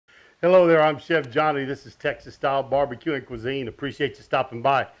Hello there, I'm Chef Johnny. This is Texas Style Barbecue and Cuisine. Appreciate you stopping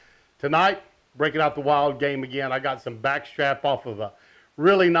by. Tonight, breaking out the wild game again. I got some backstrap off of a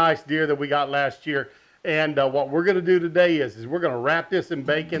really nice deer that we got last year. And what we're going to do today is we're going to wrap this in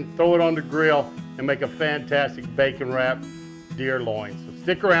bacon, throw it on the grill, and make a fantastic bacon wrapped deer loin. So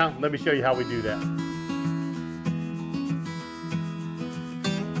stick around. Let me show you how we do that.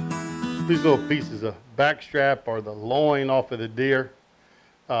 These little pieces of backstrap are the loin off of the deer.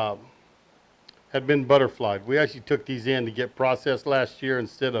 Had been butterflied. We actually took these in to get processed last year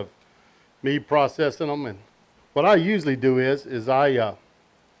instead of me processing them. And what I usually do is I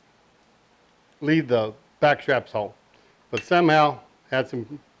leave the backstraps whole, but somehow had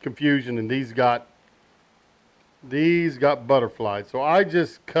some confusion and these got butterflied. So I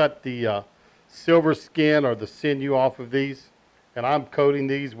just cut the silver skin or the sinew off of these, and I'm coating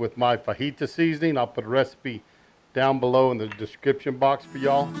these with my Fajita Seasoning. I'll put a recipe down below in the description box for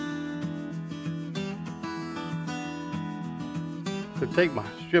y'all. To take my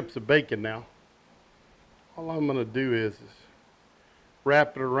strips of bacon now, all I'm going to do is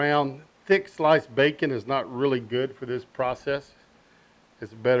wrap it around. Thick sliced bacon is not really good for this process.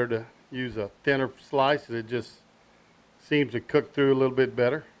 It's better to use a thinner slice. It just seems to cook through a little bit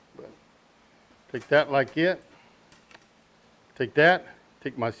better. But take that like it. Take that,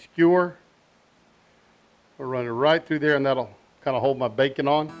 take my skewer, I'll run it right through there, and that'll kind of hold my bacon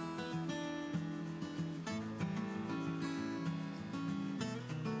on.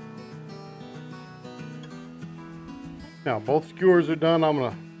 Now both skewers are done. I'm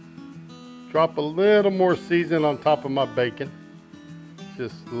going to drop a little more seasoning on top of my bacon.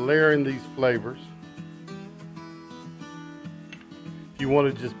 Just layering these flavors. If you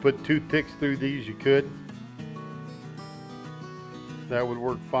want to just put toothpicks through these, you could. That would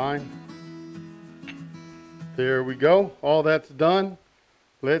work fine. There we go. All that's done.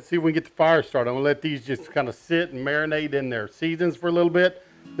 Let's see if we can get the fire started. I'm going to let these just kind of sit and marinate in their seasons for a little bit.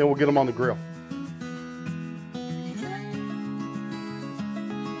 Then we'll get them on the grill.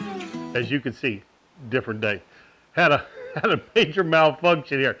 As you can see, different day. Had a major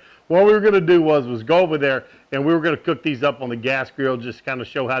malfunction here. What we were going to do was go over there and we were going to cook these up on the gas grill, just kind of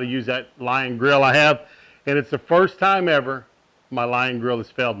show how to use that Lion grill I have. And it's the first time ever my Lion grill has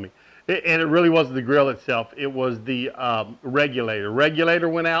failed me. And it really wasn't the grill itself. It was the regulator. Regulator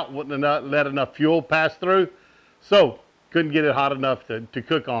went out, wouldn't let enough fuel pass through. So couldn't get it hot enough to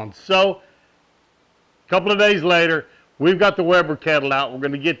cook on. So a couple of days later, we've got the Weber kettle out. We're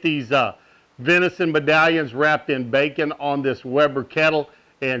going to get these venison medallions wrapped in bacon on this Weber kettle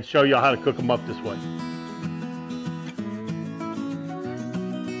and show you how to cook them up this way.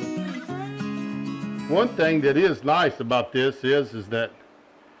 One thing that is nice about this is that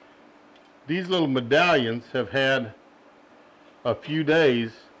these little medallions have had a few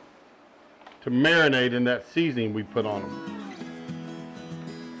days to marinate in that seasoning we put on them.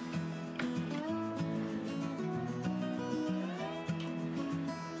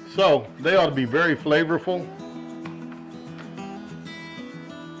 So they ought to be very flavorful.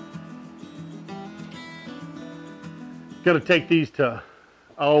 Going to take these to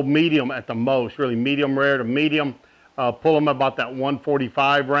medium at the most, really medium rare to medium. Pull them about that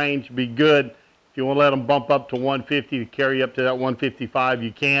 145 range, be good. If you want to let them bump up to 150 to carry up to that 155,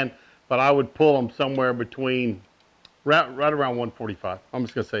 you can. But I would pull them somewhere between, right around 145. I'm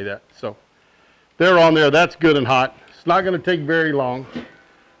just going to say that. So they're on there. That's good and hot. It's not going to take very long.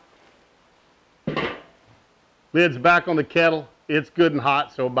 Lid's back on the kettle. It's good and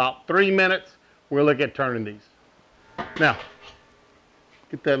hot. So about 3 minutes, we'll look at turning these. Now,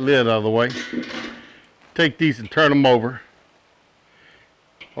 get that lid out of the way. Take these and turn them over.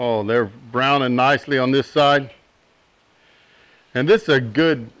 Oh, they're browning nicely on this side. And this is a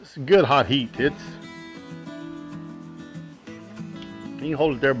good hot heat. You can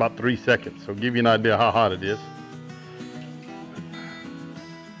hold it there about 3 seconds. So give you an idea how hot it is.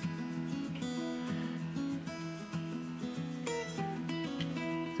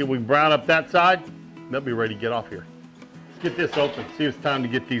 See, we brown up that side, they'll be ready to get off here. Let's get this open, see if it's time to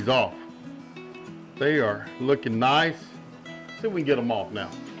get these off. They are looking nice. See if we can get them off now.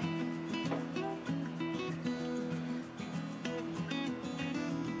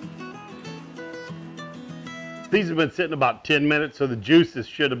 These have been sitting about 10 minutes, so the juices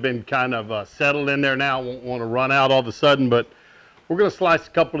should have been kind of settled in there now. Won't want to run out all of a sudden, but we're going to slice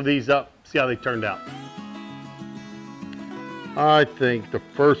a couple of these up, see how they turned out. I think the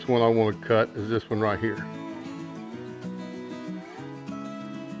first one I want to cut is this one right here.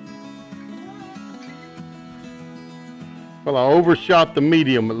 Well, I overshot the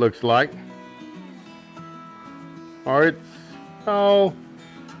medium, it looks like. All right, oh,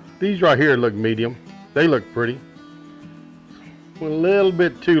 These right here look medium. They look pretty. Went a little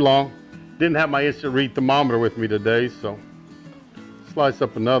bit too long. Didn't have my instant read thermometer with me today, so slice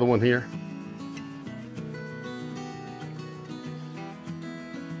up another one here.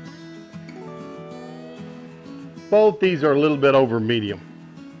 Both these are a little bit over medium,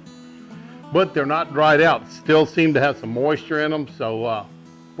 but they're not dried out. Still seem to have some moisture in them, so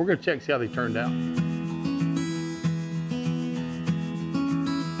we're gonna check, see how they turned out.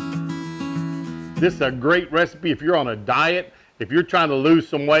 This is a great recipe if you're on a diet. If you're trying to lose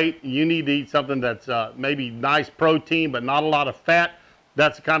some weight, you need to eat something that's maybe nice protein, but not a lot of fat.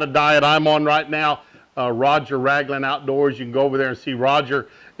 That's the kind of diet I'm on right now. Roger Ragland Outdoors, you can go over there and see Roger,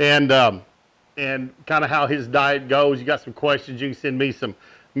 and kind of how his diet goes. You got some questions, you can send me some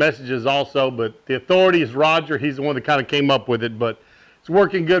messages also, but the authority is Roger. He's the one that kind of came up with it, but it's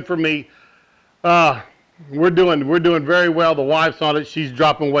working good for me. We're doing very well. The wife's on it. She's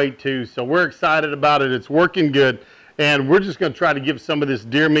dropping weight too, so we're excited about it. It's working good, and we're just going to try to give some of this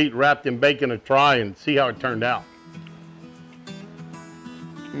deer meat wrapped in bacon a try and see how it turned out.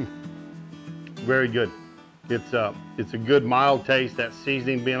 Very good. It's a good mild taste. That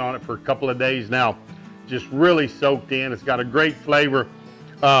seasoning being on it for a couple of days now, just really soaked in. It's got a great flavor.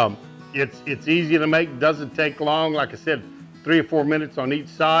 It's easy to make. Doesn't take long. Like I said, 3 or 4 minutes on each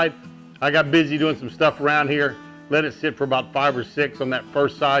side. I got busy doing some stuff around here. Let it sit for about 5 or 6 on that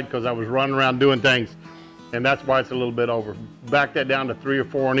first side because I was running around doing things, and that's why it's a little bit over. Back that down to 3 or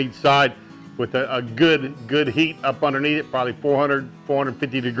 4 on each side with a good heat up underneath it, probably 400,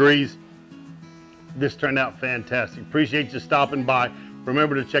 450 degrees. This turned out fantastic. Appreciate you stopping by.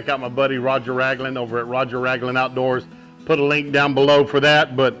 Remember to check out my buddy Roger Ragland over at Roger Ragland Outdoors. Put a link down below for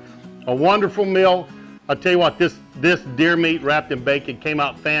that. But a wonderful meal. I'll tell you what, this deer meat wrapped in bacon came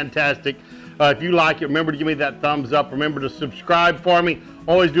out fantastic. If you like it, remember to give me that thumbs up. Remember to subscribe for me.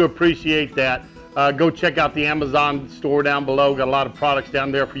 Always do appreciate that. Go check out the Amazon store down below. Got a lot of products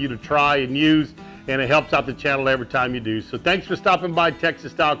down there for you to try and use, and it helps out the channel every time you do. So thanks for stopping by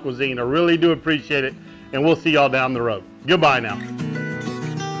Texas Style Cuisine. I really do appreciate it, and we'll see y'all down the road. Goodbye now.